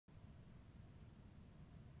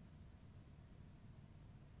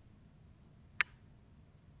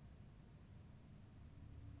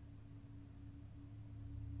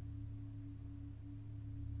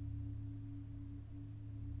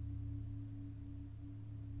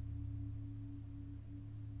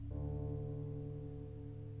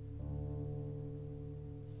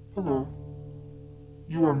Hello.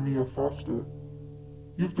 You are Mia Foster.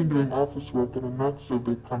 You've been doing office work at a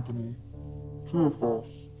not-so-big company. True or false?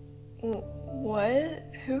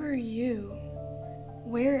 What? Who are you?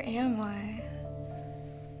 Where am I?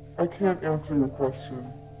 I can't answer your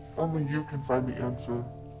question. Only you can find the answer.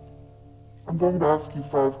 I'm going to ask you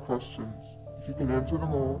 5 questions. If you can answer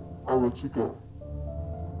them all, I'll let you go.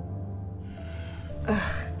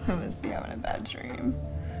 Ugh, I must be having a bad dream.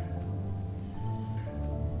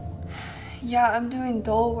 Yeah, I'm doing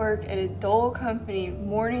dull work at a dull company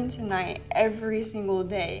morning to night every single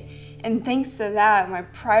day. And thanks to that, my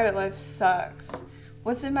private life sucks.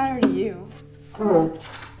 What's it matter to you? Correct.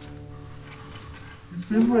 You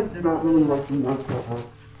seem like you don't really like your work that much.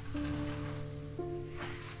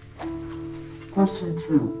 Question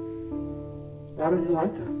 2. Why don't you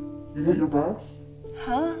like it? You hate your boss?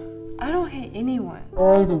 Huh? I don't hate anyone.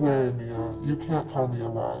 By the way, Mia, you can't tell me a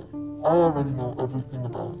lie. I already know everything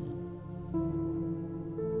about you.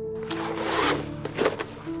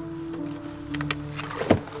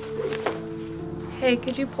 Hey,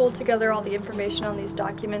 could you pull together all the information on these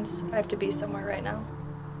documents? I have to be somewhere right now.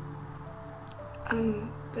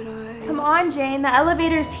 But I... Come on, Jane, the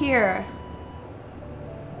elevator's here.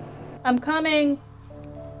 I'm coming.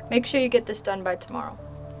 Make sure you get this done by tomorrow.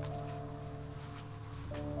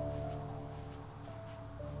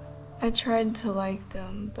 I tried to like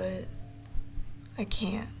them, but I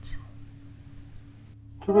can't.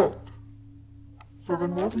 Correct. So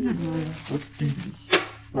then what were you doing with these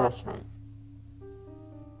last night?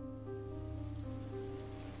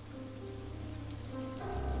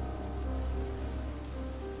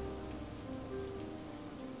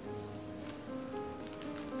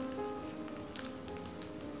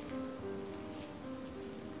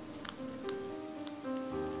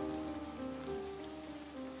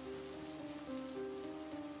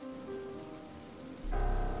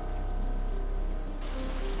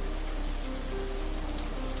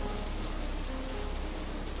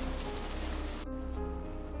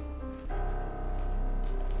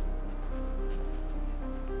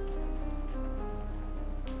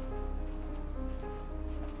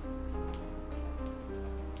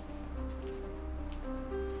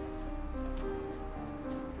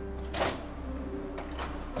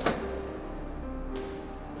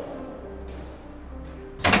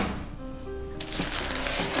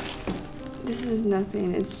 This is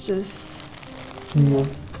nothing, it's just... Mia,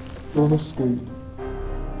 don't escape.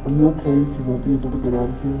 Are you okay if you won't be able to get out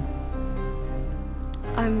of here?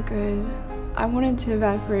 I'm good. I wanted to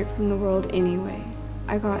evaporate from the world anyway.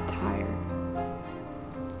 I got tired.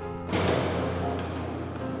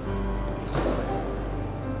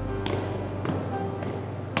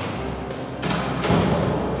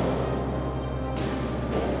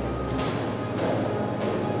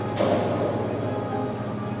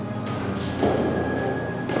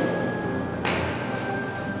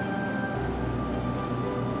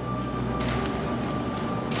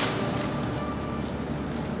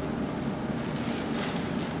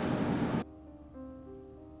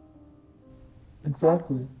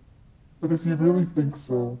 Exactly. But if you really think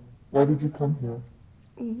so, why did you come here?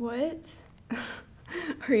 What?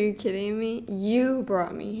 Are you kidding me? You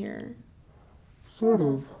brought me here. Sort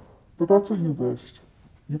of. But that's what you wished.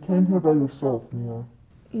 You came here by yourself, Mia.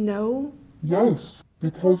 No? Yes,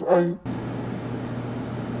 because I...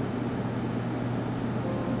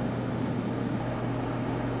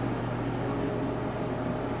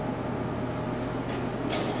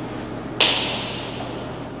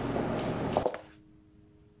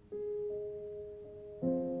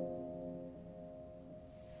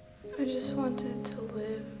 I just wanted to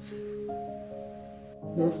live.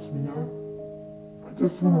 Yes, Mia. I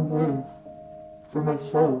just want to live. For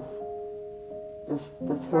myself.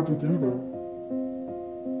 That's hard to do, though.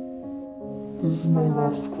 This is my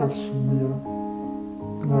last question, Mia.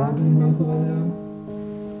 Now do you know who I am?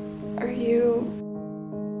 Are you...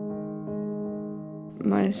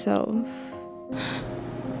 myself?